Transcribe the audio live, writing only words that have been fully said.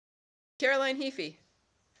Caroline Heafy,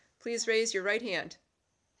 please raise your right hand.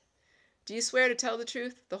 Do you swear to tell the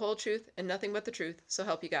truth, the whole truth, and nothing but the truth, so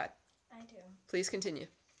help you God? I do. Please continue.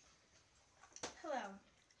 Hello,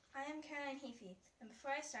 I am Caroline Heafy, and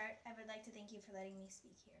before I start, I would like to thank you for letting me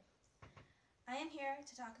speak here. I am here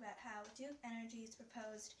to talk about how Duke Energy's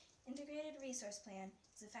proposed integrated resource plan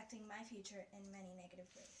is affecting my future in many negative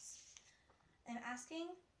ways. I'm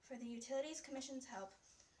asking for the Utilities Commission's help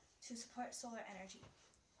to support solar energy.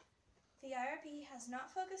 The IRP has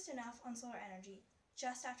not focused enough on solar energy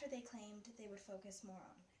just after they claimed they would focus more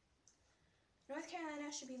on it. North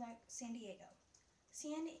Carolina should be like San Diego.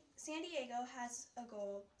 San Diego has a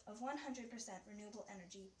goal of 100% renewable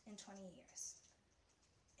energy in 20 years.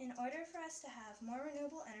 In order for us to have more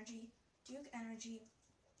renewable energy, Duke Energy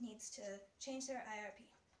needs to change their IRP.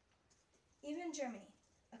 Even Germany,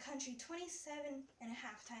 a country 27.5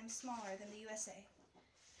 times smaller than the USA,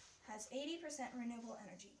 has 80% renewable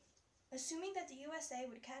energy. Assuming that the USA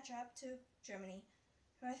would catch up to Germany,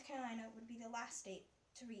 North Carolina would be the last state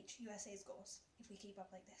to reach USA's goals if we keep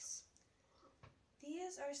up like this.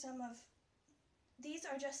 These are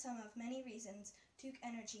just some of many reasons Duke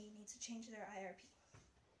Energy needs to change their IRP.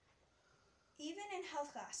 Even in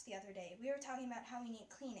health class the other day, we were talking about how we need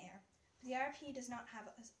clean air, but the IRP does not have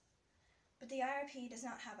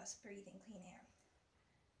us breathing clean air.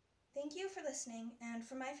 Thank you for listening, and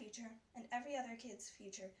for my future and every other kid's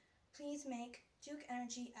future, please make Duke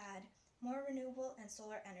Energy add more renewable and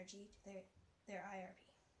solar energy to their IRP.